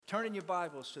Turn in your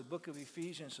Bibles to the book of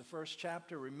Ephesians, the first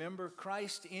chapter. Remember,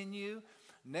 Christ in you.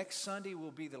 Next Sunday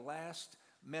will be the last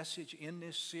message in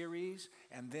this series,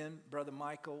 and then Brother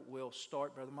Michael will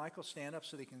start. Brother Michael, stand up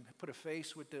so they can put a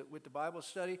face with the Bible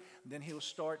study. Then he'll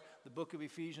start the book of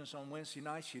Ephesians on Wednesday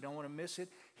nights. You don't want to miss it.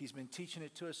 He's been teaching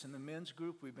it to us in the men's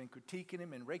group. We've been critiquing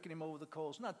him and raking him over the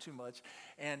coals, not too much,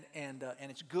 and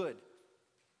it's good.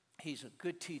 He's a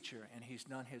good teacher, and he's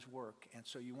done his work, and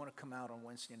so you want to come out on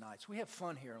Wednesday nights. We have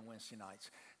fun here on Wednesday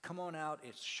nights. Come on out.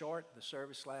 It's short. The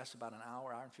service lasts about an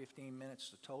hour and 15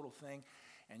 minutes, the total thing,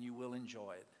 and you will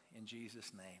enjoy it in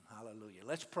Jesus' name. Hallelujah.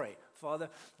 Let's pray. Father,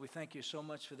 we thank you so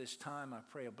much for this time. I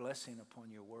pray a blessing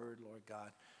upon your word, Lord God,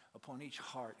 upon each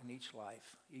heart and each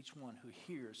life, each one who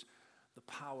hears the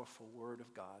powerful word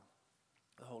of God,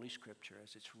 the Holy Scripture,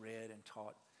 as it's read and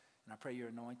taught. And I pray your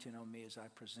anointing on me as I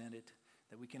present it,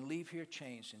 that we can leave here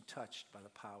changed and touched by the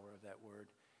power of that word.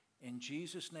 In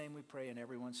Jesus' name we pray, and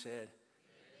everyone said,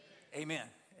 Amen.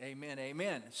 Amen. Amen.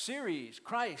 Amen. Series,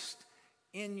 Christ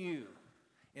in you.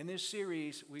 In this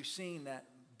series, we've seen that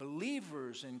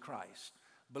believers in Christ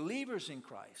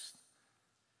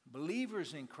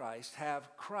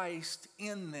have Christ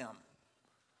in them.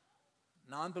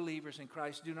 Non-believers in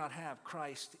Christ do not have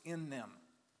Christ in them.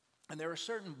 And there are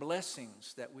certain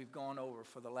blessings that we've gone over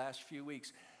for the last few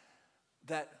weeks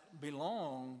that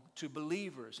belong to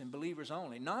believers and believers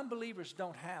only. Non-believers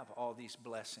don't have all these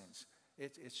blessings.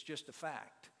 It's just a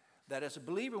fact that as a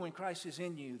believer, when Christ is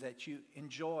in you, that you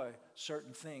enjoy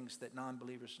certain things that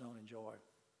non-believers don't enjoy.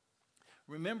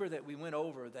 Remember that we went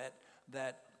over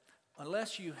that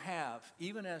unless you have,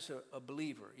 even as a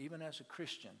believer, even as a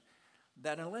Christian,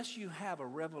 that unless you have a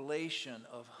revelation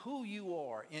of who you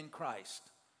are in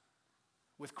Christ,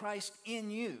 with Christ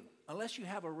in you, unless you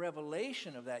have a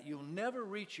revelation of that, you'll never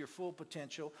reach your full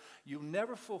potential. You'll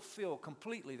never fulfill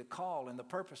completely the call and the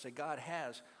purpose that God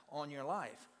has on your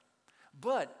life.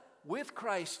 But with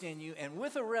Christ in you and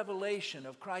with a revelation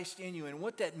of Christ in you and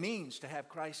what that means to have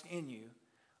Christ in you,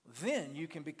 then you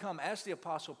can become, as the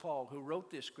Apostle Paul, who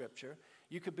wrote this scripture,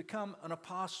 you could become an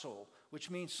apostle, which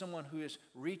means someone who is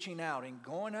reaching out and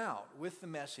going out with the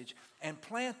message and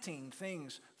planting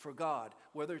things for God,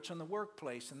 whether it's in the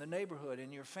workplace, in the neighborhood,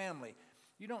 in your family.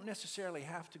 You don't necessarily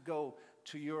have to go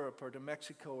to Europe or to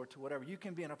Mexico or to whatever. You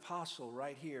can be an apostle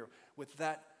right here with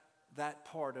that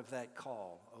part of that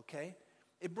call, okay?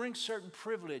 It brings certain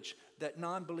privilege that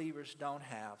non-believers don't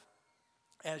have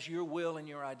as your will and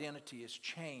your identity is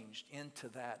changed into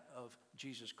that of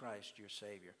Jesus Christ, your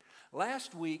Savior.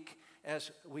 Last week, as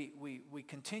we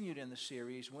continued in the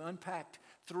series, we unpacked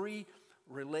three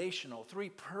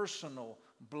personal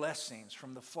blessings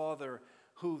from the Father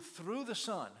who, through the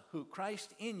Son, who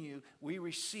Christ in you, we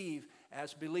receive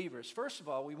as believers. First of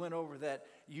all, we went over that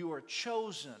you are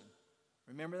chosen.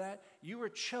 Remember that? You were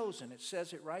chosen. It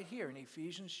says it right here in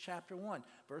Ephesians chapter 1,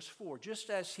 verse 4.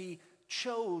 Just as he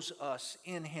chose us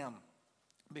in him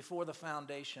before the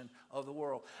foundation of the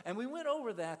world. And we went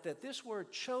over that this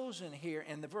word chosen here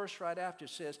in the verse right after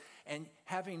says, and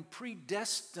having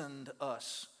predestined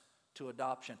us to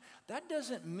adoption. That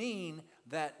doesn't mean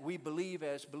that we believe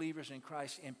as believers in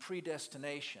Christ in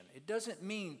predestination. It doesn't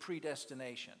mean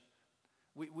predestination.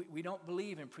 We don't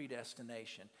believe in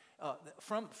predestination.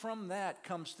 From that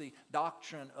comes the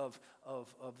doctrine of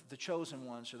the chosen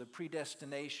ones, or the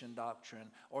predestination doctrine,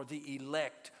 or the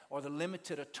elect, or the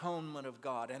limited atonement of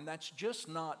God. And that's just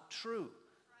not true.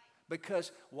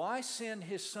 Because why send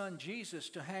his son Jesus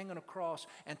to hang on a cross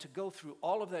and to go through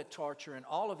all of that torture and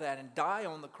all of that and die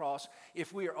on the cross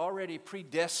if we are already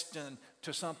predestined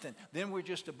to something? Then we're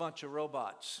just a bunch of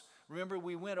robots. Remember,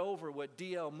 we went over what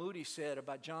D.L. Moody said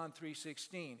about John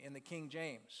 3:16 in the King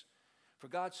James. For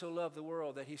God so loved the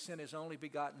world that he sent his only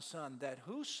begotten Son, that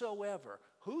whosoever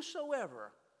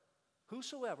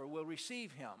will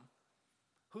receive him,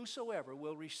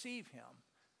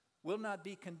 will not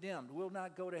be condemned, will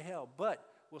not go to hell, but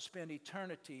will spend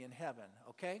eternity in heaven,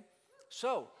 okay?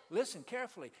 So, listen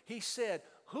carefully. He said,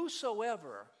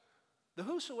 whosoever, the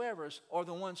whosoevers are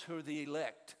the ones who are the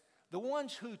elect. The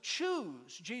ones who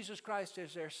choose Jesus Christ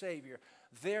as their Savior,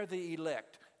 they're the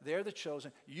elect. They're the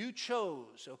chosen. You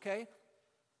chose, okay?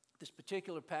 This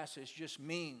particular passage just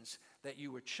means that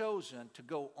you were chosen to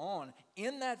go on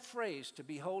in that phrase to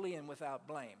be holy and without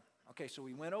blame. Okay, so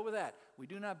we went over that. We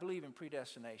do not believe in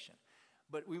predestination.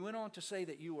 But we went on to say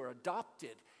that you were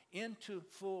adopted into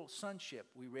full sonship.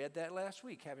 We read that last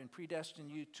week, having predestined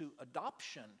you to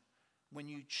adoption. When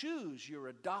you choose, you're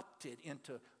adopted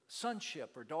into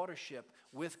sonship or daughtership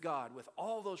with God, with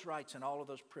all those rights and all of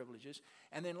those privileges.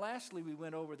 And then lastly, we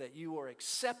went over that you are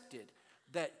accepted,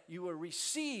 that you are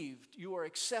received, you are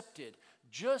accepted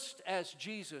just as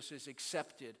Jesus is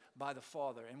accepted by the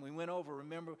Father. And we went over,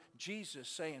 remember, Jesus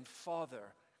saying, Father,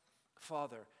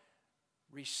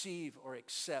 receive or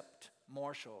accept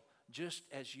Marshall just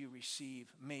as you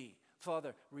receive me.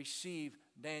 Father, receive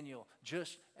Daniel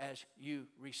just as you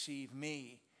receive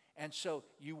me. And so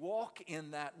you walk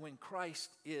in that when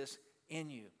Christ is in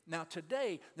you. Now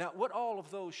today, what all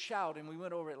of those shout, and we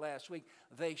went over it last week,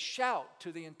 they shout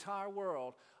to the entire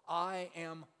world, I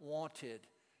am wanted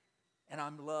and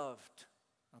I'm loved,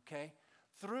 okay?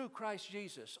 Through Christ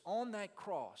Jesus on that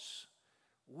cross,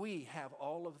 we have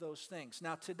all of those things.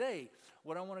 Now today,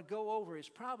 what I want to go over is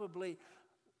probably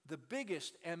the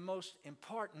biggest and most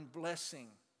important blessing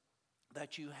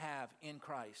that you have in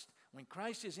Christ. When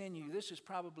Christ is in you, this is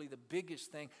probably the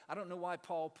biggest thing. I don't know why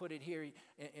Paul put it here.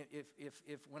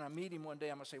 If when I meet him one day,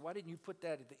 I'm going to say, why didn't you put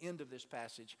that at the end of this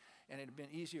passage? And it would have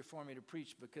been easier for me to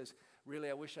preach, because really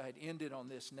I wish I had ended on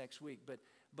this next week.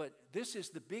 But this is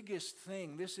the biggest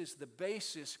thing. This is the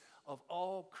basis of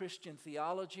all Christian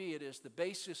theology. It is the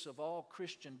basis of all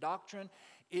Christian doctrine.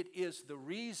 It is the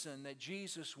reason that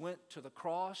Jesus went to the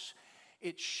cross.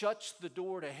 It shuts the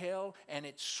door to hell, and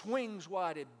it swings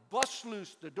wide. It busts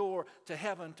loose the door to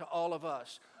heaven to all of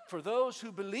us. For those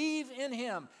who believe in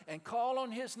Him and call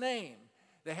on His name,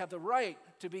 they have the right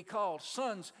to be called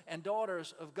sons and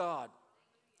daughters of God.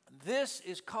 This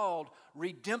is called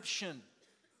redemption.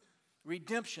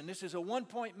 Redemption. This is a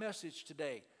one-point message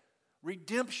today.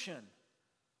 Redemption.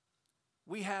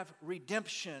 We have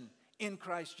redemption in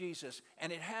Christ Jesus,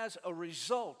 and it has a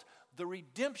result. The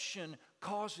redemption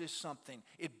causes something.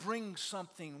 It brings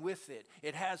something with it.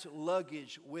 It has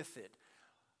luggage with it.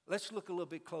 Let's look a little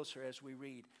bit closer as we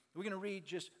read. We're going to read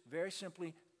just very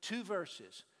simply 2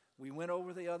 verses. We went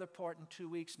over the other part in 2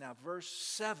 weeks. Now, verse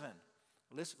 7.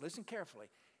 Listen carefully.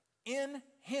 In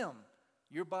Him,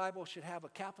 your Bible should have a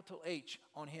capital H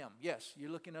on Him. Yes, you're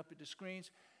looking up at the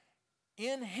screens.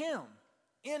 In Him,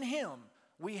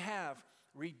 we have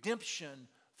redemption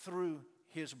through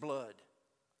His blood.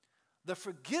 The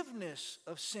forgiveness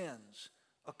of sins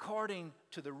according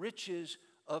to the riches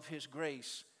of His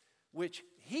grace, which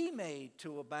He made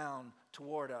to abound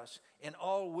toward us in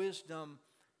all wisdom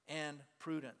and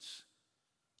prudence.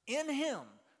 In Him,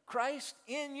 Christ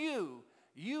in you,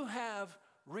 you have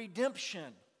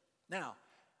redemption. Now,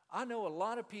 I know a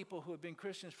lot of people who have been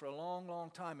Christians for a long, long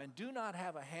time and do not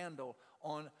have a handle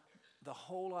on the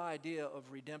whole idea of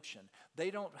redemption.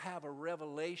 They don't have a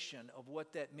revelation of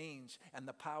what that means and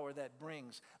the power that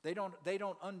brings. They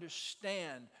don't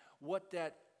understand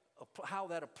how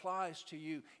that applies to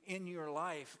you in your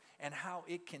life, and how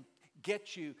it can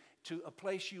get you to a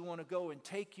place you want to go and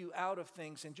take you out of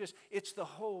things, and it's the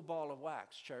whole ball of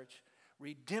wax, church.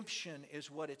 Redemption is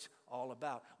what it's all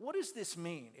about. What does this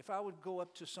mean? If I would go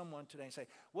up to someone today and say,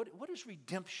 what does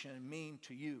redemption mean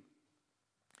to you?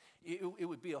 It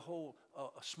would be a whole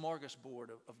a smorgasbord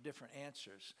of different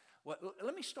answers. Well,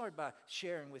 let me start by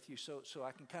sharing with you so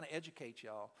I can kind of educate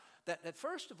y'all. That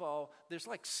first of all, there's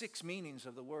like 6 meanings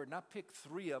of the word, and I picked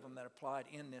 3 of them that applied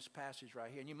in this passage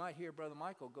right here. And you might hear Brother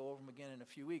Michael go over them again in a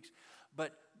few weeks.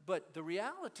 But the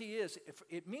reality is,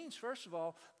 it means, first of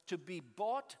all, to be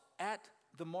bought at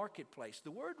the marketplace. The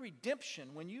word redemption,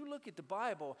 when you look at the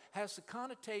Bible, has the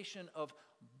connotation of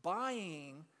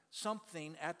buying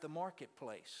something at the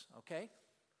marketplace, okay?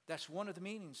 That's one of the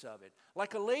meanings of it.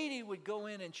 Like a lady would go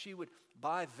in and she would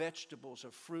buy vegetables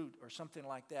or fruit or something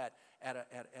like that at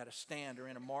a stand or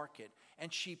in a market,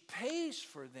 and she pays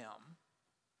for them,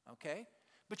 okay?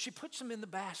 But she puts them in the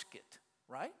basket,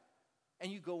 right?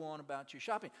 And you go on about your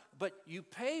shopping. But you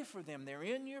pay for them. They're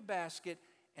in your basket,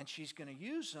 and she's going to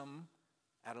use them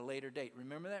at a later date.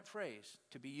 Remember that phrase,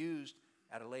 to be used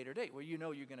at a later date, where you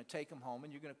know you're going to take them home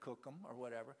and you're going to cook them or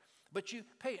whatever. But you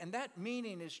pay, and that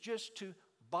meaning is just to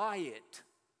buy it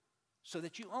so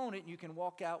that you own it and you can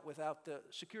walk out without the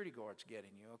security guards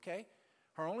getting you, okay?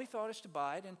 Her only thought is to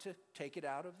buy it and to take it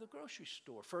out of the grocery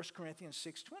store. 1 Corinthians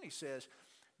 6:20 says,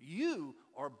 you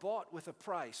are bought with a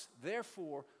price.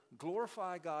 Therefore,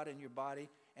 glorify God in your body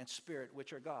and spirit,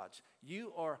 which are God's.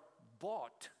 You are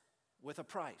bought with a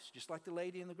price, just like the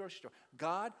lady in the grocery store.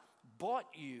 God bought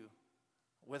you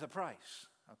with a price,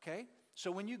 okay?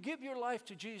 So when you give your life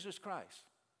to Jesus Christ,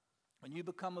 when you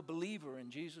become a believer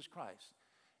in Jesus Christ,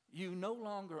 you no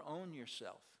longer own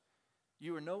yourself.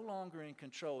 You are no longer in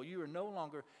control. You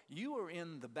are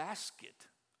in the basket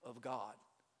of God,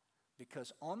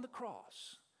 because on the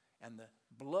cross and the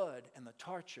blood and the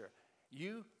torture,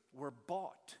 you were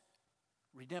bought.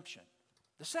 Redemption.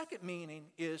 The second meaning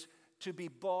is to be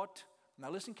bought, now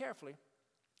listen carefully,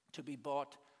 to be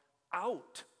bought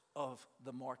out of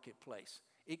the marketplace.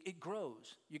 It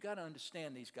grows. You got to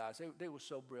understand these guys. They were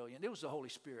so brilliant. It was the Holy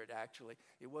Spirit, actually.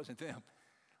 It wasn't them.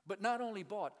 But not only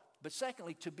bought, but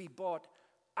secondly, to be bought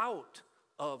out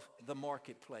of the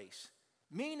marketplace.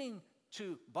 Meaning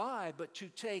to buy, but to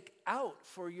take out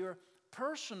for your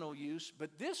personal use.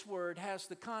 But this word has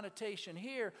the connotation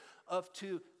here of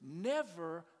to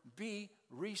never be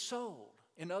resold.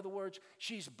 In other words,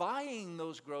 she's buying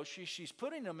those groceries, she's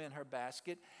putting them in her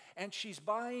basket, and she's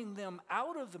buying them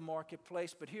out of the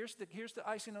marketplace. But here's the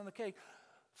icing on the cake.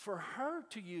 For her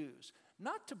to use,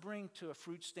 not to bring to a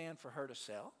fruit stand for her to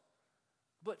sell,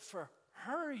 but for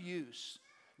her use.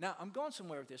 Now, I'm going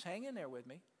somewhere with this. Hang in there with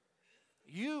me.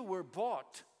 You were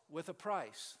bought with a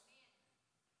price.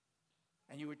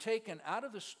 And you were taken out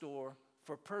of the store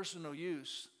for personal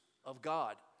use of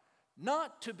God.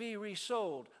 Not to be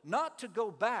resold, not to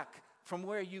go back from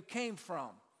where you came from,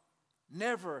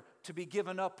 never to be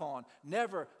given up on,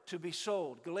 never to be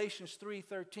sold. Galatians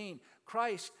 3:13,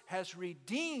 Christ has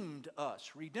redeemed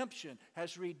us. Redemption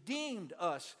has redeemed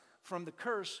us from the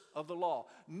curse of the law,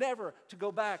 never to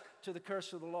go back to the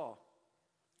curse of the law.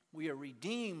 We are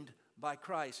redeemed by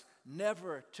Christ,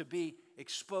 never to be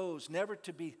exposed, never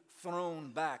to be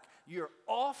thrown back. You're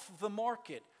off the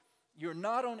market. You're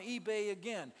not on eBay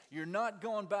again. You're not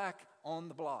going back on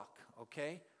the block,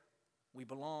 okay? We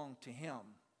belong to Him.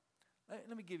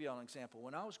 Let me give you all an example.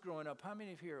 When I was growing up, how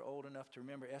many of you are old enough to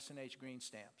remember S&H green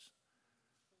stamps?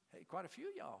 Hey, quite a few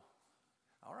of y'all.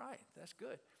 All right, that's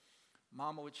good.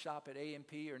 Mama would shop at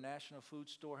A&P or National Food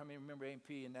Store. How many remember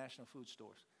A&P and National Food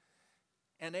Stores?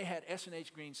 And they had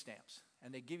S&H green stamps.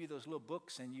 And they give you those little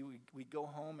books, and we'd go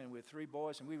home, and with three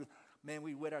boys, and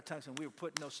we'd wet our tongues, and we were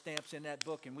putting those stamps in that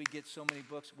book, and we'd get so many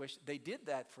books. Which they did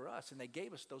that for us, and they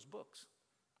gave us those books,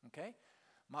 okay?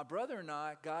 My brother and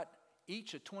I got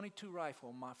each a .22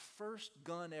 rifle, my first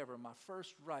gun ever, my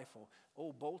first rifle,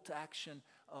 old bolt-action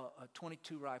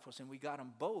 .22 rifles, and we got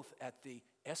them both at the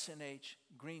S&H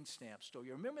green stamp store.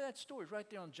 You remember that store? It's right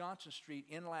there on Johnson Street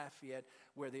in Lafayette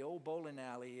where the old bowling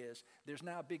alley is. There's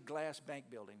now a big glass bank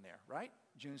building there, right?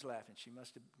 June's laughing. She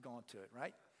must have gone to it,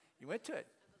 right? You went to it.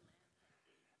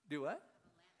 Do what?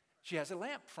 She has a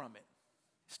lamp from it.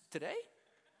 Today?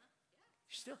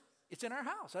 Still, it's in our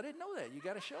house. I didn't know that. You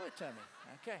got to show it to me.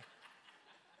 Okay.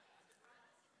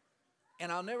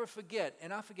 And I'll never forget,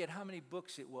 and I forget how many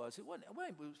books it was. It wasn't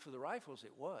for the rifles,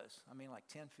 it was. I mean, like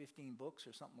 10, 15 books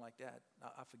or something like that.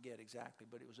 I forget exactly,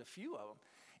 but it was a few of them.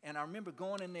 And I remember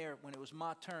going in there when it was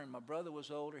my turn. My brother was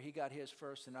older. He got his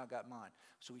first, and I got mine.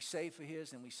 So we saved for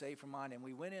his, and we saved for mine. And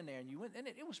we went in there, and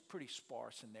it was pretty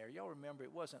sparse in there. Y'all remember,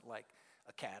 it wasn't like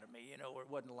Academy, or it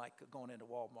wasn't like going into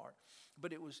Walmart.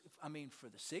 But it was, for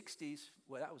the 60s,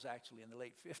 well, that was actually in the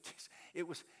late 50s.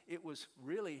 It was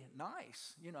really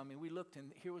nice. We looked,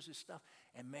 and here was this stuff.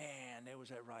 And man, there was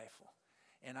that rifle.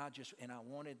 And I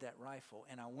wanted that rifle.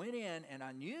 And I went in, and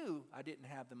I knew I didn't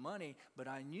have the money, but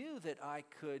I knew that I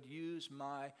could use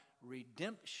my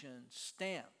redemption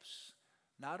stamps,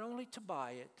 not only to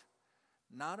buy it,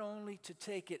 not only to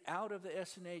take it out of the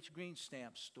S&H green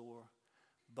stamp store,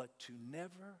 but to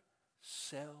never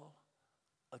sell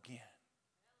again.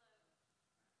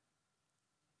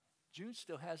 June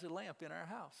still has a lamp in our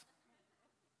house.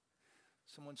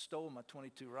 Someone stole my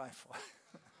 .22 rifle.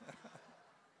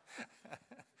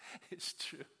 It's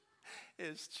true.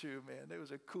 It's true, man. It was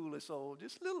the coolest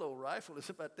just little old rifle. It's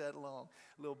about that long.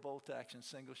 Little bolt-action,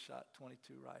 single-shot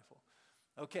 .22 rifle.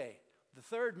 Okay, the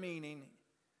third meaning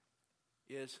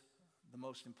is the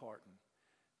most important.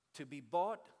 To be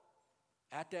bought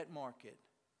at that market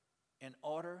in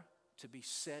order to be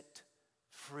set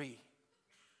free.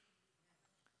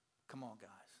 Come on, guys.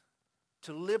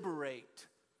 To liberate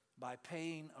by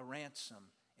paying a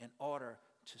ransom in order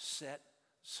to set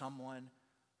someone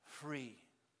free.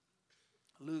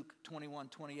 Luke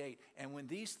 21:28. And when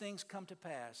these things come to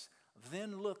pass,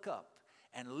 then look up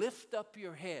and lift up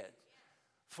your head,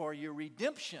 for your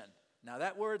redemption. Now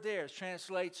that word there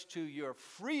translates to your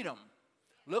freedom.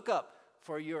 Look up,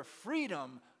 for your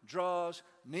freedom draws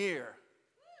near.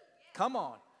 Come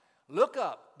on. Look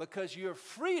up, because your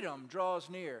freedom draws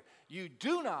near. You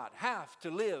do not have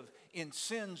to live in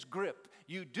sin's grip.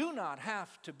 You do not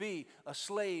have to be a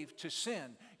slave to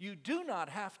sin. You do not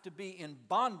have to be in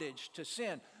bondage to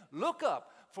sin. Look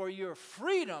up, for your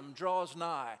freedom draws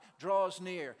nigh, draws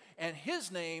near. And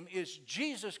His name is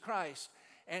Jesus Christ.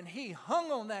 And He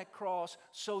hung on that cross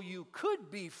so you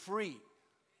could be free.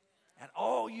 And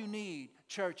all you need,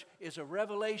 church, is a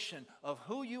revelation of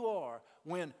who you are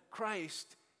when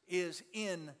Christ is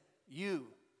in you.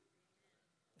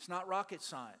 It's not rocket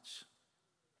science.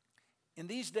 In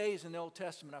these days in the Old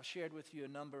Testament, I've shared with you a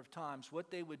number of times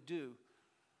what they would do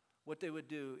what they would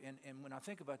do, and when I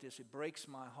think about this, it breaks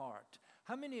my heart.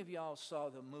 How many of y'all saw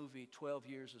the movie 12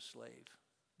 Years a Slave?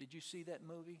 Did you see that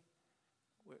movie?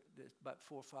 There's about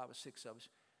 4, 5, or 6 of us.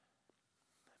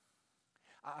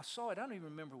 I saw it. I don't even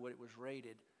remember what it was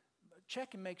rated.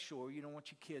 Check and make sure you don't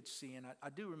want your kids seeing. I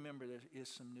do remember there is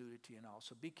some nudity and all,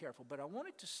 so be careful. But I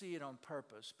wanted to see it on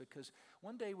purpose because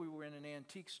one day we were in an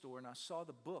antique store and I saw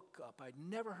the book up. I'd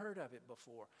never heard of it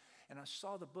before. And I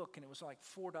saw the book and it was like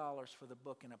 $4 for the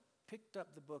book. And I picked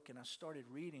up the book and I started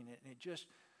reading it and it just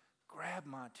grabbed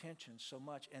my attention so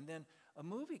much. And then a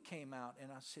movie came out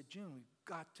and I said, June, we've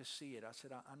got to see it. I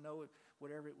said, I know it,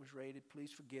 whatever it was rated,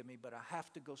 please forgive me, but I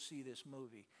have to go see this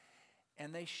movie.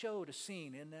 And they showed a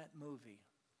scene in that movie.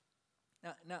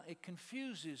 Now it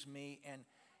confuses me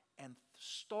and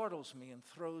startles me and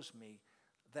throws me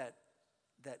that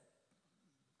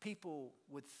people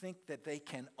would think that they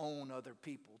can own other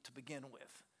people to begin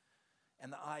with.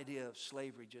 And the idea of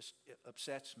slavery just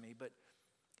upsets me. But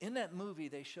in that movie,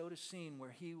 they showed a scene where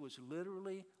he was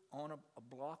literally on a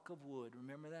block of wood.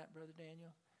 Remember that, Brother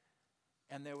Daniel?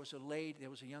 And there was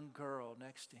a young girl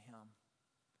next to him.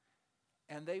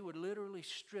 And they would literally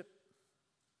strip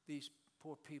these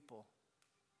poor people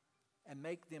and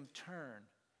make them turn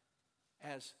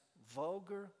as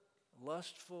vulgar,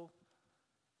 lustful,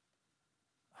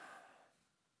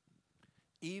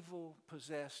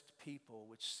 evil-possessed people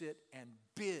would sit and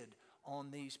bid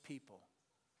on these people.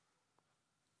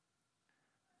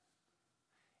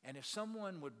 And if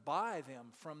someone would buy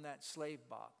them from that slave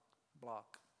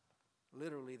block,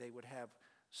 literally they would have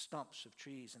stumps of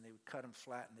trees and they would cut them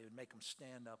flat and they would make them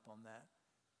stand up on that.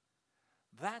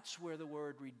 That's where the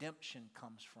word redemption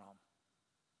comes from.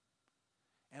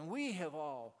 And we have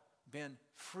all been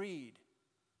freed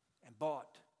and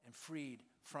bought and freed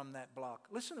from that block.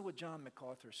 Listen to what John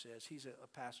MacArthur says. He's a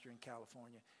pastor in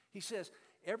California. He says,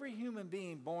 every human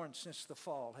being born since the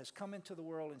fall has come into the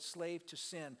world enslaved to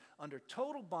sin, under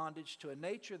total bondage to a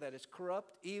nature that is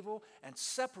corrupt, evil, and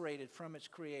separated from its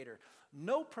creator.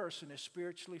 No person is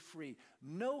spiritually free.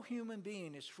 No human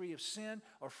being is free of sin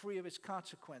or free of its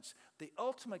consequence. The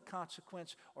ultimate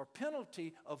consequence or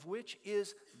penalty of which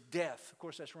is death. Of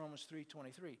course, that's Romans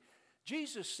 3:23.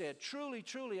 Jesus said, truly,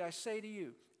 truly, I say to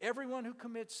you, everyone who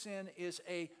commits sin is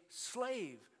a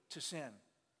slave to sin.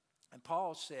 And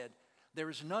Paul said, there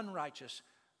is none righteous,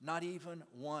 not even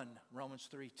one, Romans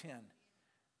 3:10.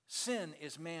 Sin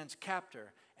is man's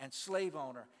captor and slave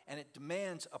owner, and it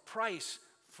demands a price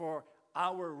for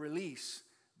our release.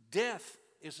 Death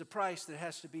is the price that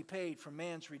has to be paid for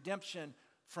man's redemption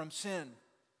from sin.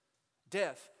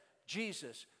 Death,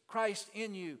 Jesus, Christ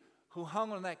in you, who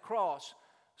hung on that cross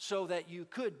so that you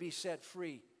could be set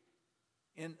free.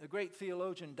 In the great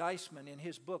theologian Deisman, in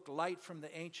his book, Light from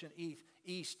the Ancient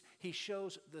East, he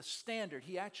shows the standard.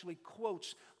 He actually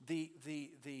quotes the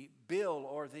bill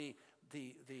or the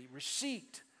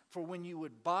receipt for when you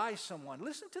would buy someone.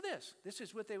 Listen to this. This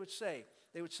is what they would say.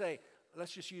 They would say,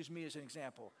 let's just use me as an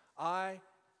example. I,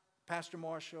 Pastor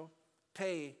Marshall,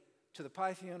 pay to the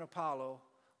Pythian Apollo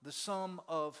the sum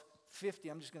of 50,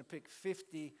 I'm just going to pick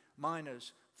 50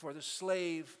 minas for the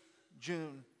slave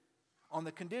June, on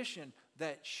the condition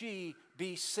that she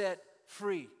be set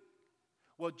free.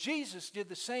 Well, Jesus did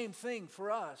the same thing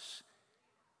for us.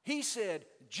 He said,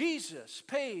 Jesus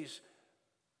pays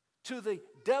to the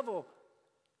devil.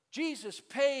 Jesus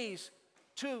pays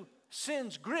to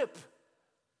sin's grip,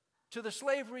 to the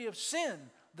slavery of sin,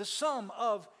 the sum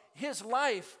of his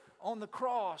life on the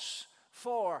cross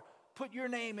for, put your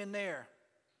name in there,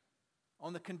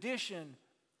 on the condition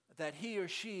that he or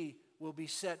she will be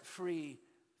set free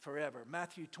forever.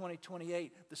 Matthew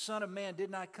 20:28, the Son of Man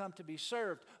did not come to be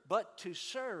served, but to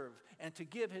serve and to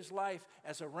give his life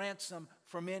as a ransom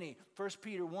for many. 1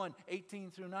 Peter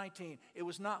 1:18-19, it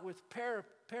was not with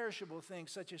perishable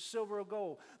things such as silver or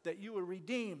gold that you were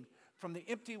redeemed from the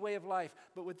empty way of life,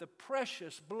 but with the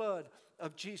precious blood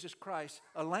of Jesus Christ,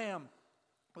 a lamb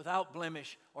without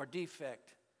blemish or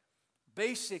defect.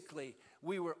 Basically,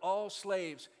 we were all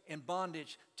slaves in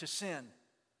bondage to sin.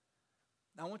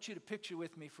 Now, I want you to picture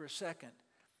with me for a second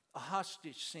a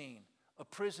hostage scene, a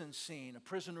prison scene, a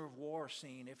prisoner of war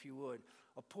scene, if you would.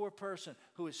 A poor person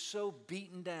who is so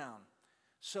beaten down,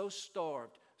 so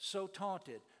starved, so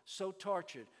taunted, so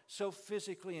tortured, so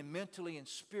physically and mentally and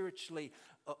spiritually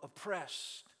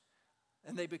oppressed.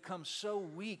 And they become so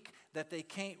weak that they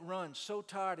can't run, so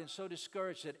tired and so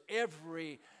discouraged that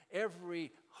every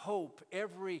hope,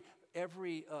 every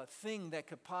thing that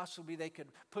could possibly they could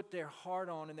put their heart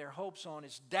on and their hopes on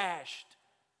is dashed.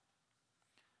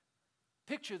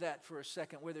 Picture that for a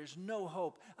second, where there's no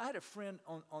hope. I had a friend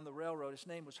on the railroad. His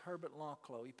name was Herbert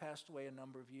Lonclo. He passed away a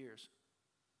number of years.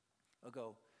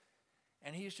 ago.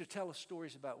 And he used to tell us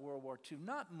stories about World War II.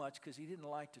 Not much because he didn't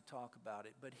like to talk about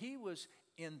it. But he was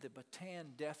in the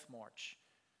Bataan Death March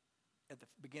at the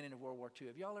beginning of World War II.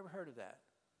 Have y'all ever heard of that?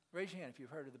 Raise your hand if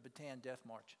you've heard of the Bataan Death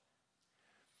March.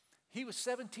 He was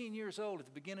 17 years old at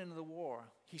the beginning of the war.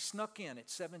 He snuck in at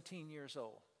 17 years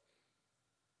old.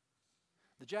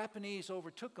 The Japanese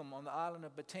overtook them on the island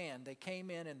of Bataan. They came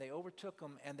in and they overtook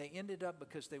them, and they ended up,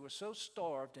 because they were so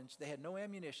starved and they had no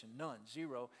ammunition, none,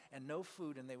 zero, and no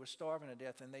food, and they were starving to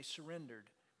death, and they surrendered.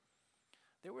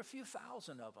 There were a few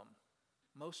thousand of them,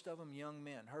 most of them young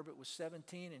men. Herbert was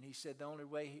 17, and he said the only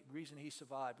reason he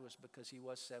survived was because he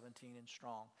was 17 and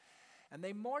strong. And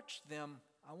they marched them,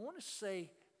 I want to say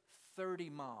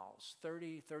 30 miles,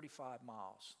 30, 35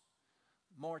 miles.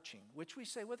 Marching, which we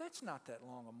say, well, that's not that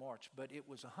long a march, but it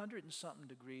was 100 and something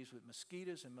degrees with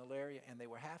mosquitoes and malaria, and they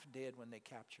were half dead when they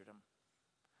captured them.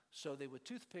 So they were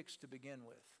toothpicks to begin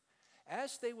with.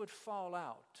 As they would fall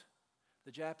out,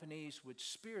 the Japanese would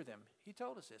spear them. He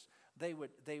told us this. They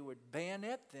would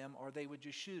bayonet them, or they would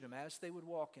just shoot them. As they would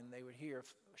walk in, they would hear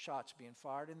shots being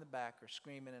fired in the back or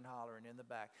screaming and hollering in the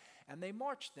back. And they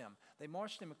marched them. They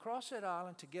marched them across that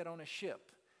island to get on a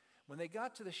ship. When they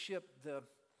got to the ship,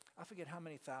 I forget how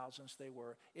many thousands they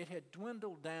were. It had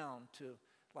dwindled down to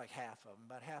like half of them.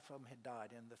 About half of them had died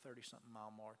in the 30-something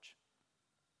mile march.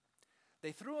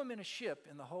 They threw them in a ship,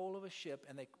 in the hold of a ship,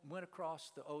 and they went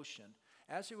across the ocean.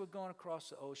 As they were going across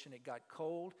the ocean, it got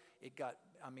cold.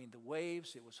 The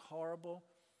waves, it was horrible.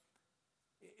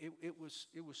 It was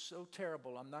so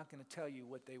terrible. I'm not going to tell you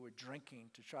what they were drinking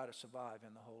to try to survive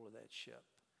in the hold of that ship.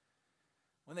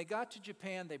 When they got to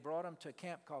Japan, they brought him to a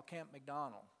camp called Camp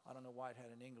McDonald. I don't know why it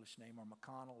had an English name, or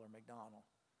McConnell or McDonald.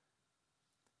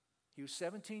 He was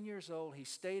 17 years old. He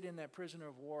stayed in that prisoner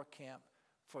of war camp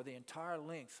for the entire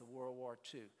length of World War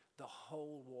II, the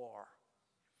whole war.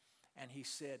 And he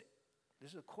said,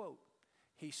 this is a quote,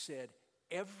 he said,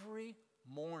 every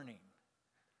morning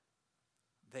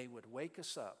they would wake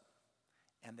us up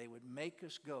and they would make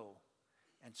us go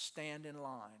and stand in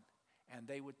line. And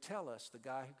they would tell us, the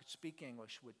guy who could speak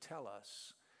English would tell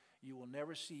us, you will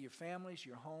never see your families,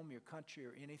 your home, your country,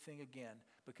 or anything again,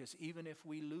 because even if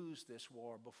we lose this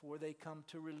war, before they come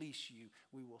to release you,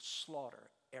 we will slaughter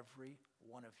every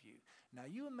one of you. Now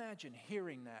you imagine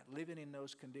hearing that, living in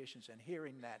those conditions, and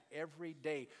hearing that every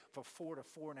day for 4 to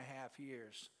 4.5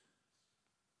 years.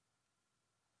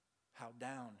 How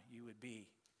down you would be,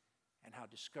 and how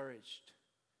discouraged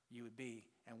you would be,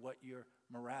 and what your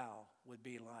morale would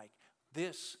be like.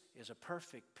 This is a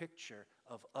perfect picture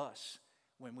of us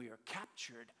when we are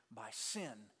captured by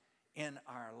sin in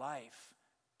our life,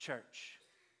 church.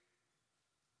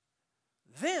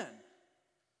 Then,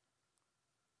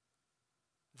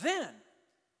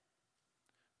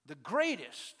 the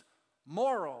greatest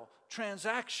moral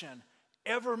transaction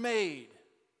ever made.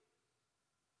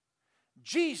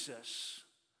 Jesus,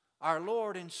 our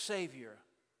Lord and Savior,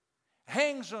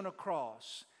 hangs on a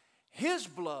cross. His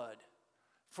blood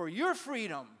for your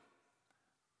freedom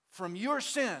from your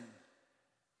sin.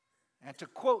 And to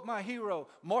quote my hero,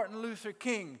 Martin Luther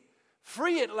King,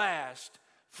 free at last,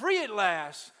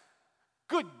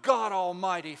 good God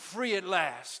Almighty, free at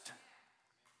last.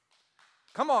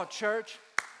 Come on, church.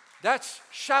 That's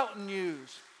shouting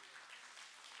news.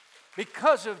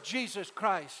 Because of Jesus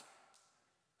Christ,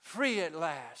 free at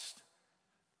last.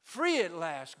 Free at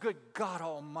last. Good God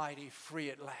Almighty, free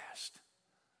at last.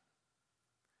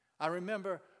 I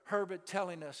remember Herbert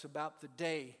telling us about the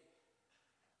day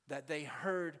that they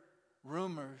heard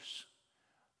rumors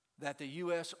that the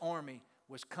U.S. Army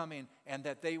was coming and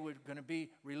that they were going to be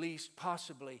released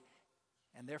possibly.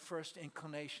 And their first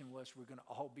inclination was, we're going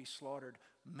to all be slaughtered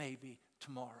maybe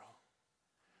tomorrow.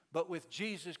 But with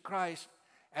Jesus Christ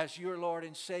as your Lord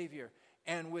and Savior,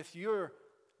 and with your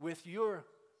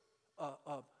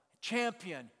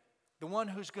champion, the one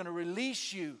who's going to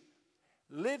release you,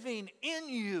 living in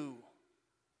you,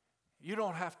 you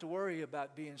don't have to worry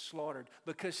about being slaughtered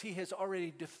because he has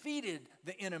already defeated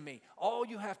the enemy. All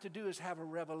you have to do is have a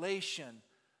revelation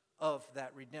of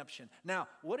that redemption. Now,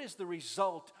 what is the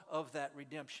result of that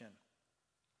redemption?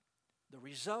 The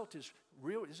result is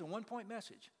real. It's a one-point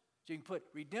message. So you can put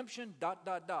redemption, ...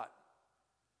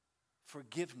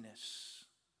 forgiveness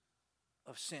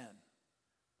of sin.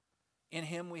 In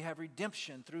him we have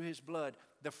redemption through his blood,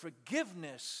 the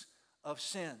forgiveness of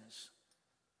sins.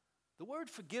 The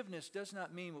word forgiveness does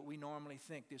not mean what we normally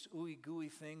think, this ooey gooey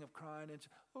thing of crying and,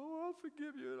 oh, I'll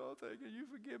forgive you, and I'll thank you, you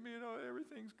forgive me, and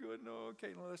everything's good, and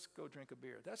okay, let's go drink a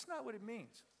beer. That's not what it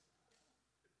means.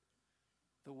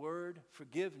 The word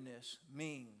forgiveness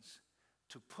means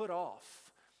to put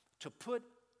off, to put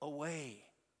away.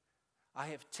 I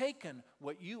have taken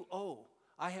what you owe.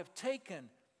 I have taken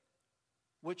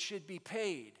what should be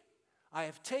paid. I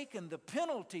have taken the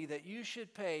penalty that you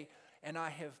should pay, and I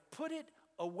have put it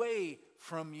away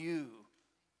from you.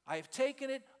 I have taken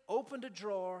it, opened a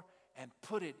drawer, and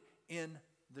put it in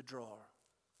the drawer.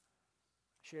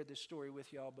 I shared this story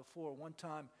with y'all before. One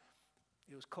time,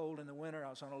 it was cold in the winter. I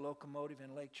was on a locomotive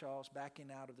in Lake Charles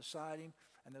backing out of the siding,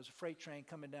 and there was a freight train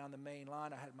coming down the main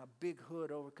line. I had my big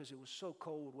hood over because it was so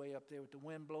cold way up there with the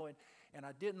wind blowing, and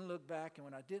I didn't look back. And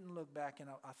when I didn't look back, and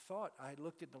I thought I had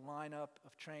looked at the lineup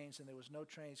of trains, and there was no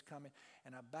trains coming,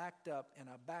 and I backed up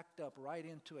right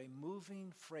into a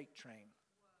moving freight train.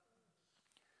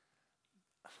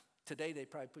 Today, they'd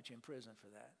probably put you in prison for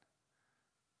that.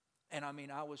 And I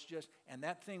mean, and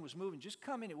that thing was moving, just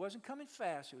coming. It wasn't coming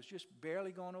fast. It was just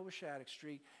barely going over Shattuck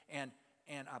Street. And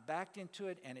I backed into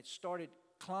it, and it started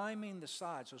climbing the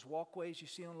sides. Those walkways you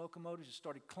see on locomotives, it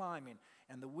started climbing.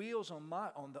 And the wheels on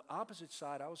the opposite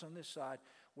side, I was on this side,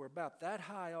 were about that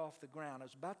high off the ground. I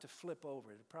was about to flip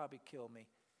over. It would probably kill me.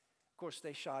 Of course,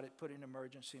 they shot it, put it in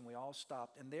emergency, and we all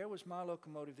stopped. And there was my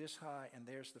locomotive this high, and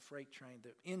there's the freight train,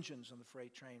 the engines on the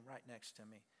freight train right next to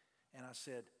me. And I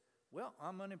said, well,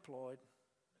 I'm unemployed.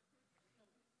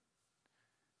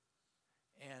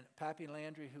 And Pappy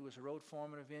Landry, who was a road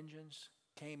foreman of engines,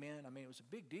 came in. I mean, it was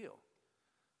a big deal.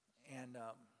 And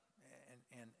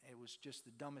it was just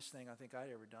the dumbest thing I think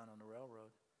I'd ever done on the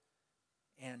railroad.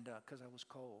 And because I was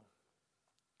cold.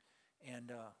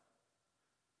 And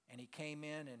he came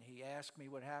in and he asked me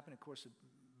what happened. Of course, the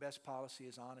best policy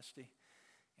is honesty.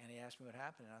 And he asked me what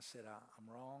happened. And I said,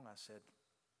 I'm wrong. I said,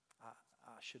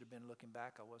 I should have been looking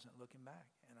back. I wasn't looking back.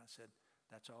 And I said,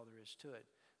 that's all there is to it.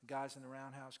 The guys in the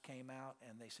roundhouse came out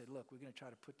and they said, look, we're going to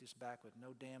try to put this back with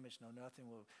no damage, no nothing.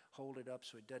 We'll hold it up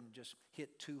so it doesn't just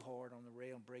hit too hard on the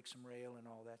rail and break some rail and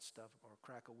all that stuff or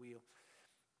crack a wheel.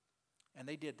 And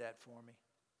they did that for me.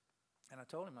 And I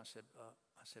told him, I said,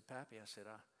 Pappy, I said,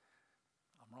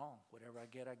 I'm wrong. Whatever I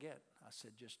get, I get. I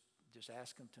said, just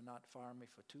ask them to not fire me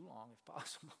for too long if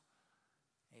possible.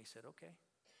 And he said, okay.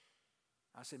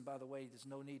 I said, by the way, there's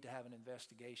no need to have an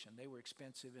investigation. They were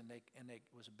expensive, and it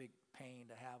was a big pain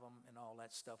to have them and all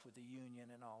that stuff with the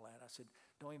union and all that. I said,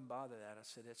 don't even bother that. I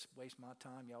said, it's waste my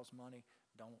time, y'all's money.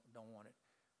 Don't want it.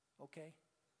 Okay.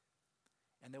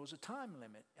 And there was a time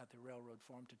limit at the railroad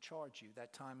for him to charge you.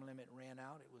 That time limit ran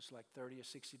out. It was like 30 or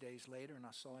 60 days later, and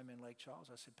I saw him in Lake Charles.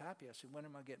 I said, Pappy, I said, when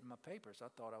am I getting my papers? I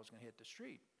thought I was going to hit the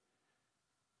street.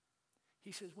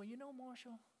 He says, well, you know,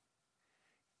 Marshall,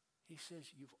 he says,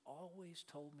 you've always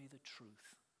told me the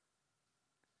truth.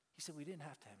 He said, we didn't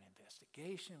have to have an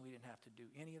investigation. We didn't have to do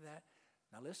any of that.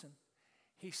 Now listen,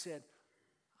 he said,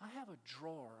 I have a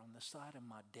drawer on the side of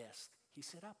my desk. He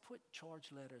said, I put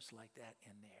charge letters like that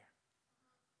in there.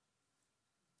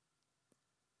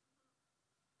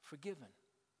 Forgiven.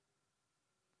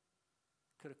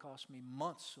 Could have cost me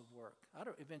months of work. I'd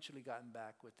have eventually gotten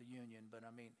back with the union, but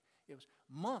I mean, it was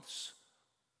months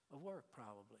of work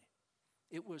probably.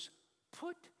 It was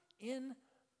put in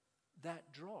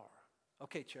that drawer.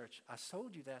 Okay, church, I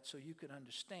told you that so you could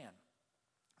understand.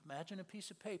 Imagine a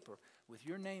piece of paper with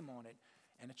your name on it,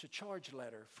 and it's a charge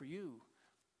letter for you,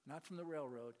 not from the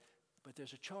railroad, but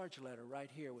there's a charge letter right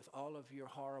here with all of your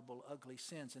horrible, ugly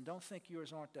sins. And don't think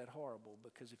yours aren't that horrible,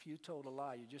 because if you told a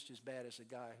lie, you're just as bad as the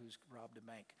guy who's robbed a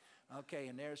bank. Okay,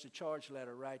 and there's the charge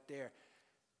letter right there.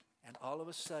 And all of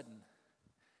a sudden,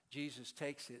 Jesus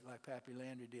takes it like Pappy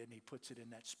Landry did, and he puts it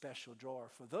in that special drawer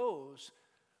for those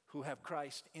who have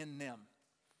Christ in them.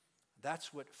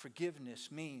 That's what forgiveness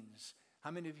means.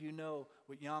 How many of you know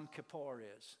what Yom Kippur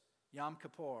is? Yom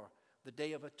Kippur, the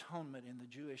Day of Atonement in the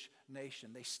Jewish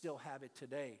nation. They still have it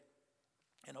today.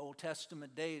 In Old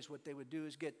Testament days, what they would do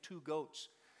is get 2 goats.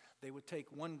 They would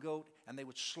take one goat and they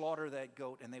would slaughter that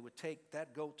goat, and they would take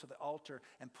that goat to the altar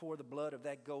and pour the blood of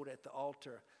that goat at the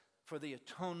altar for the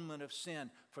atonement of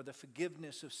sin, for the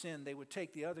forgiveness of sin. They would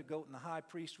take the other goat, and the high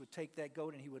priest would take that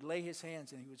goat, and he would lay his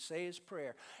hands and he would say his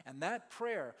prayer. And that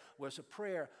prayer was a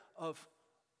prayer of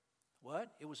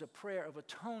what? It was a prayer of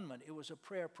atonement. It was a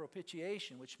prayer of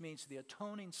propitiation, which means the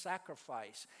atoning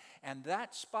sacrifice. And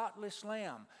that spotless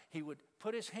lamb, he would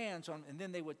put his hands on, and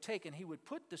then they would take, and he would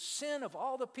put the sin of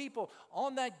all the people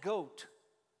on that goat.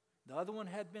 The other one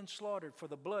had been slaughtered for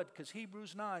the blood, because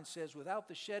Hebrews 9 says, without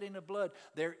the shedding of blood,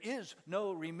 there is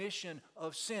no remission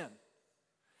of sin.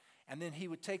 And then he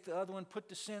would take the other one, put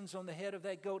the sins on the head of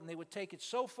that goat, and they would take it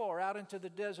so far out into the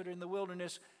desert or in the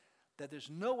wilderness that there's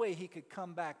no way he could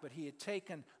come back, but he had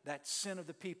taken that sin of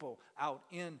the people out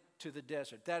into the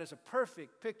desert. That is a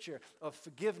perfect picture of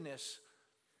forgiveness.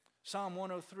 Psalm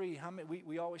 103,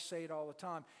 we always say it all the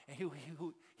time. And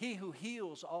he who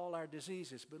heals all our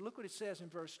diseases. But look what it says in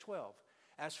verse 12.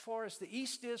 As far as the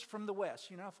east is from the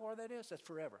west. You know how far that is? That's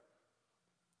forever.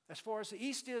 As far as the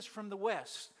east is from the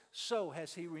west, so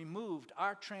has he removed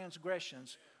our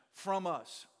transgressions from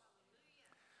us.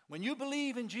 When you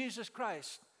believe in Jesus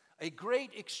Christ, a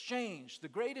great exchange, the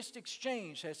greatest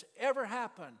exchange has ever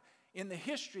happened in the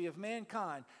history of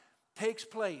mankind, takes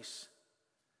place.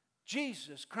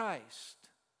 Jesus Christ,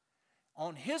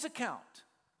 on his account,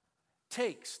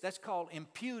 takes, that's called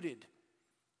imputed,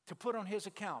 to put on his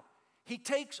account. He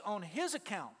takes on his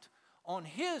account,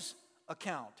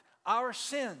 our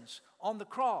sins on the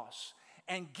cross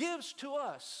and gives to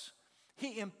us.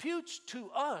 He imputes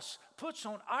to us, puts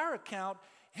on our account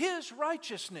his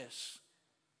righteousness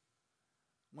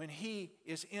when he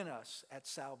is in us at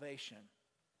salvation.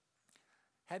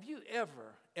 Have you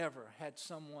ever had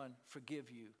someone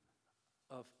forgive you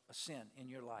of a sin in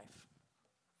your life?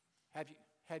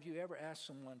 Have you ever asked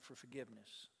someone for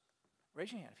forgiveness?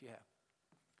 Raise your hand if you have.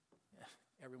 Yeah,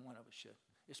 every one of us should,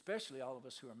 especially all of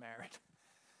us who are married.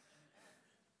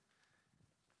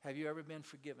 Have you ever been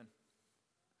forgiven?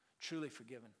 Truly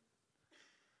forgiven?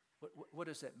 What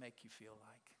does that make you feel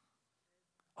like?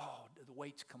 Oh, the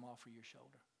weight's come off of your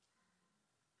shoulder.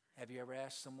 Have you ever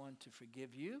asked someone to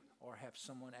forgive you, or have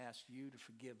someone asked you to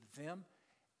forgive them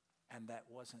and that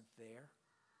wasn't there?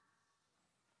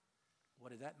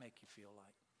 What did that make you feel like?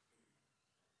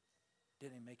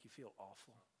 Didn't it make you feel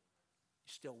awful?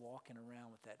 You're still walking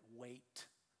around with that weight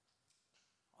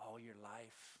all your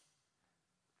life.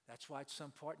 That's why it's so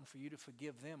important for you to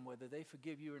forgive them, whether they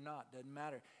forgive you or not. Doesn't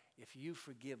matter. If you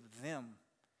forgive them,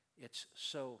 it's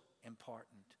so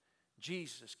important.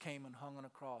 Jesus came and hung on a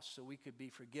cross so we could be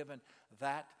forgiven.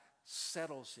 That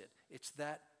settles it. It's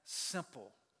that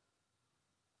simple.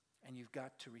 And you've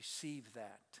got to receive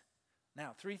that.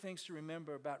 Now, 3 things to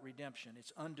remember about redemption.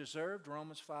 It's undeserved,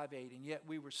 Romans 5:8, and yet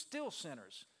we were still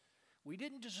sinners. We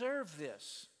didn't deserve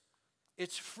this.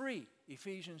 It's free,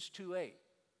 Ephesians 2:8.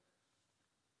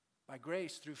 By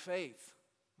grace through faith.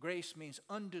 Grace means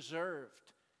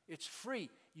undeserved. It's free.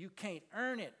 You can't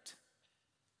earn it.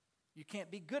 You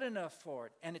can't be good enough for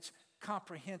it. And it's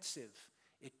comprehensive.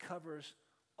 It covers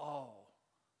all.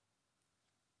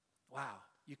 Wow.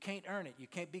 You can't earn it. You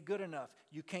can't be good enough.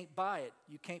 You can't buy it.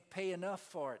 You can't pay enough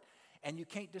for it. And you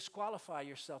can't disqualify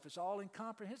yourself. It's all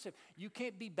incomprehensive. You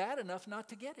can't be bad enough not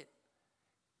to get it.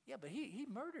 Yeah, but he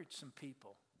murdered some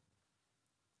people.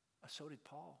 So did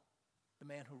Paul, the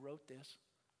man who wrote this.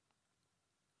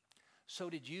 So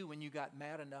did you when you got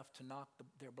mad enough to knock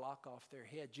their block off their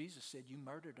head. Jesus said you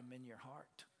murdered them in your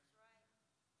heart.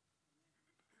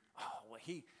 Oh, well,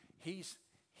 he's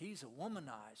a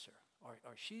womanizer, or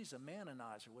she's a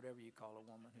manonizer, whatever you call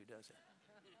a woman who does it.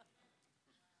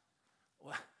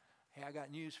 Well, hey, I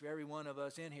got news for every one of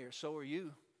us in here. So are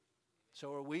you.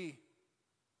 So are we.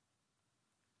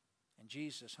 And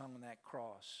Jesus hung on that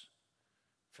cross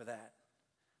for that.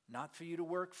 Not for you to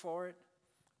work for it,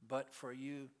 but for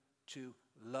you to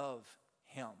love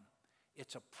him.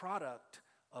 It's a product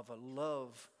of a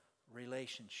love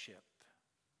relationship.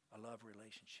 A love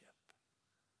relationship.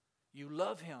 You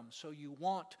love him, so you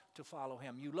want to follow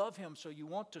him. You love him, so you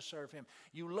want to serve him.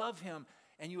 You love him,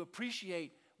 and you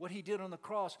appreciate what he did on the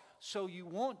cross, so you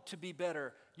want to be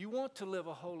better. You want to live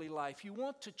a holy life. You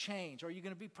want to change. Are you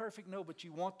going to be perfect? No, but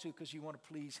you want to because you want to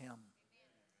please him.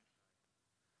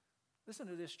 Listen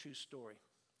to this true story.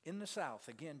 In the South,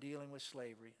 again, dealing with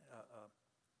slavery,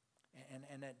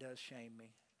 and that does shame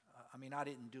me. I mean, I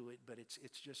didn't do it, but it's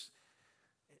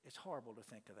horrible to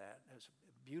think of that. As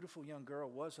a beautiful young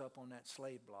girl was up on that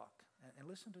slave block. And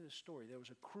listen to this story. There was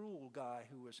a cruel guy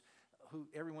who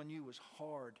everyone knew was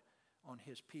hard on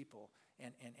his people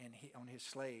and on his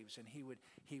slaves, and he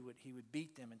would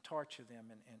beat them and torture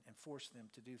them and force them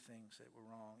to do things that were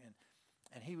wrong.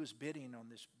 And he was bidding on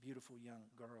this beautiful young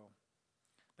girl.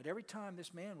 But every time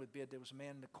this man would bid, there was a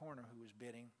man in the corner who was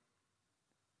bidding.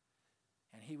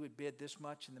 And he would bid this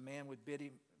much, and the man would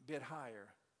bid higher.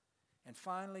 And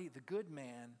finally, the good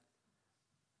man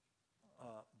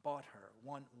bought her,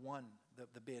 won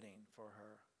the bidding for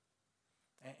her.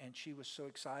 And she was so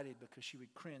excited because she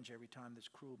would cringe every time this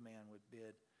cruel man would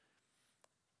bid.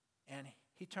 And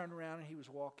he turned around and he was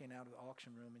walking out of the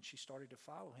auction room, and she started to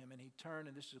follow him. And he turned,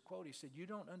 and this is a quote, he said, "You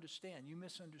don't understand. You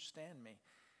misunderstand me."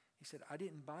 He said, "I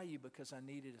didn't buy you because I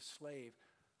needed a slave.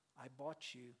 I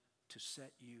bought you to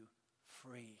set you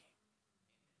free."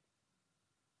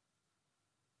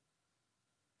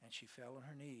 And she fell on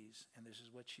her knees, and this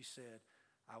is what she said,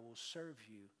 "I will serve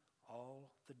you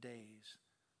all the days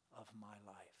of my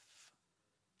life."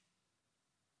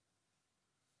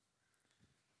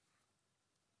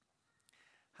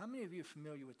 How many of you are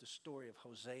familiar with the story of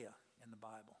Hosea in the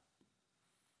Bible?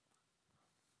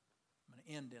 I'm going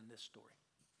to end in this story.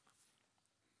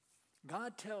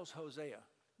 God tells Hosea,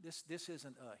 this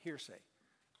isn't a hearsay.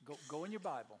 Go in your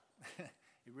Bible.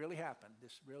 It really happened.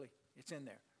 It's in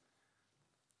there.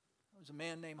 There was a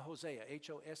man named Hosea,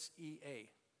 Hosea.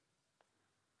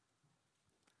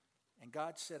 And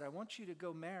God said, I want you to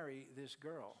go marry this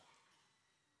girl.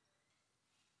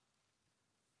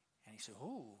 And he said,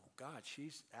 oh, God,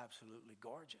 she's absolutely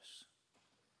gorgeous.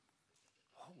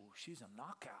 Oh, she's a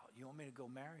knockout. You want me to go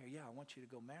marry her? Yeah, I want you to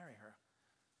go marry her.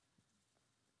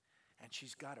 And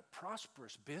she's got a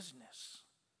prosperous business.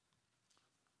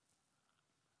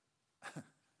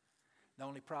 The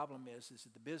only problem is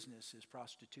that the business is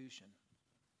prostitution.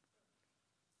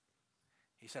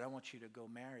 He said, I want you to go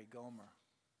marry Gomer.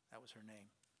 That was her name.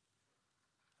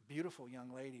 A beautiful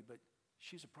young lady, but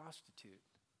she's a prostitute.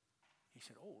 He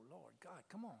said, oh, Lord, God,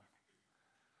 come on.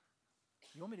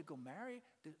 You want me to go marry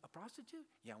a prostitute?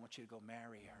 Yeah, I want you to go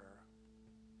marry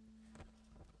her.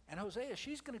 And Hosea,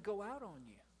 she's going to go out on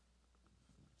you.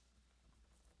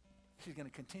 She's going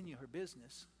to continue her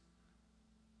business.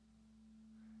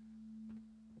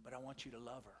 But I want you to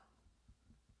love her.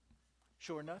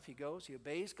 Sure enough, he goes, he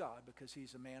obeys God because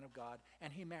he's a man of God,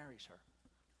 and he marries her.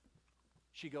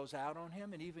 She goes out on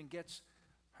him and even gets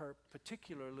her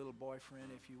particular little boyfriend,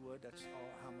 if you would. That's all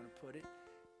how I'm going to put it.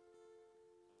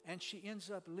 And she ends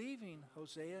up leaving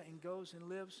Hosea and goes and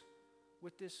lives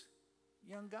with this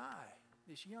young guy,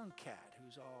 this young cat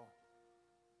who's all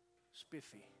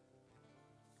spiffy.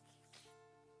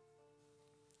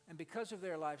 And because of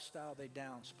their lifestyle, they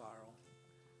down spiral.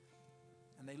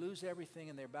 And they lose everything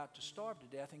and they're about to starve to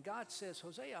death. And God says,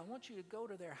 Hosea, I want you to go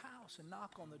to their house and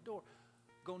knock on the door.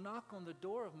 Go knock on the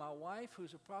door of my wife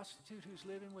who's a prostitute who's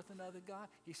living with another guy.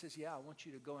 He says, yeah, I want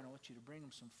you to go and I want you to bring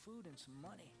them some food and some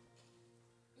money.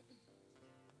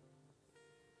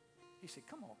 He said,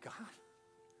 come on, God.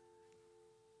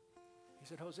 He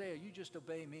said, Hosea, you just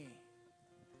obey me.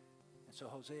 And so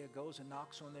Hosea goes and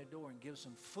knocks on their door and gives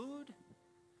them food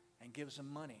and gives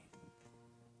them money.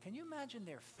 Can you imagine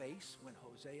their face when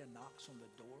Hosea knocks on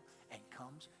the door and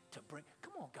comes to bring,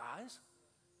 come on, guys.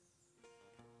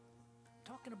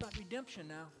 Talking about redemption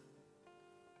now.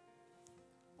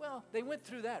 Well, they went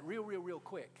through that real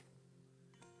quick.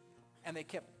 And they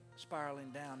kept spiraling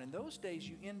down. In those days,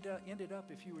 you ended up,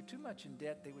 if you were too much in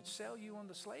debt, they would sell you on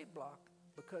the slave block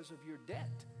because of your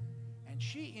debt. And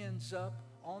she ends up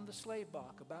on the slave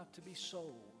block, about to be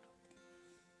sold.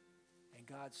 And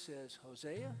God says,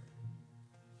 Hosea,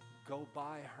 go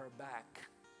buy her back.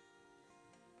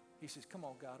 He says, come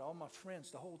on, God, all my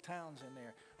friends, the whole town's in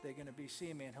there. They're going to be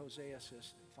seeing me. And Hosea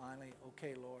says, finally,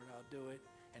 okay, Lord, I'll do it.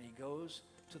 And he goes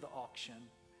to the auction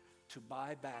to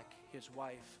buy back his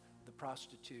wife, the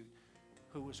prostitute,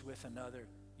 who was with another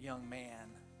young man.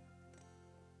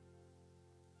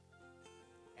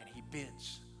 And he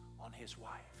bids on his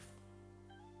wife.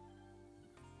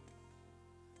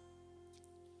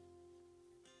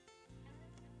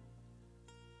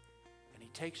 And he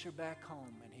takes her back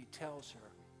home and he tells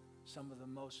her some of the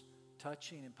most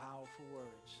touching and powerful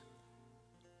words.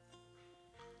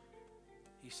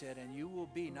 He said, and you will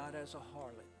be not as a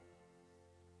harlot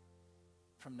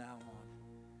from now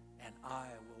on, and I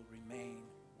will remain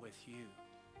with you.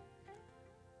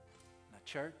 Now,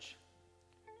 church,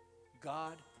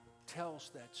 God tells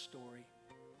that story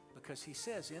because he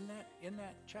says in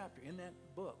that chapter, in that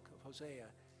book of Hosea,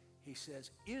 he says,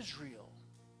 Israel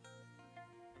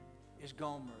is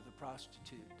Gomer, the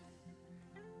prostitute.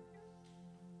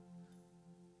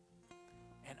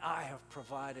 And I have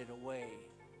provided a way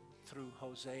through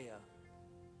Hosea,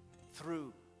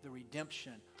 through the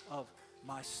redemption of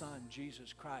my son,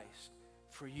 Jesus Christ,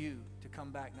 for you to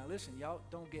come back. Now listen, y'all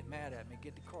don't get mad at me.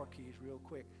 Get the car keys real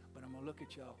quick. But I'm going to look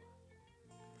at y'all.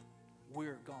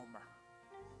 We're Gomer.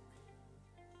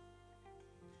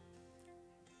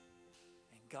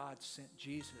 And God sent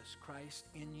Jesus Christ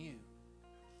in you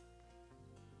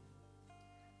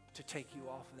to take you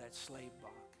off of that slave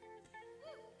block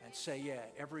and say, yeah,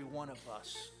 every one of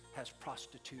us has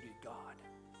prostituted God.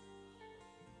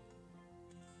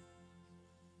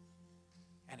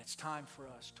 And it's time for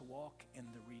us to walk in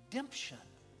the redemption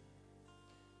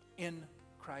in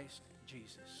Christ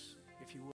Jesus. If you would.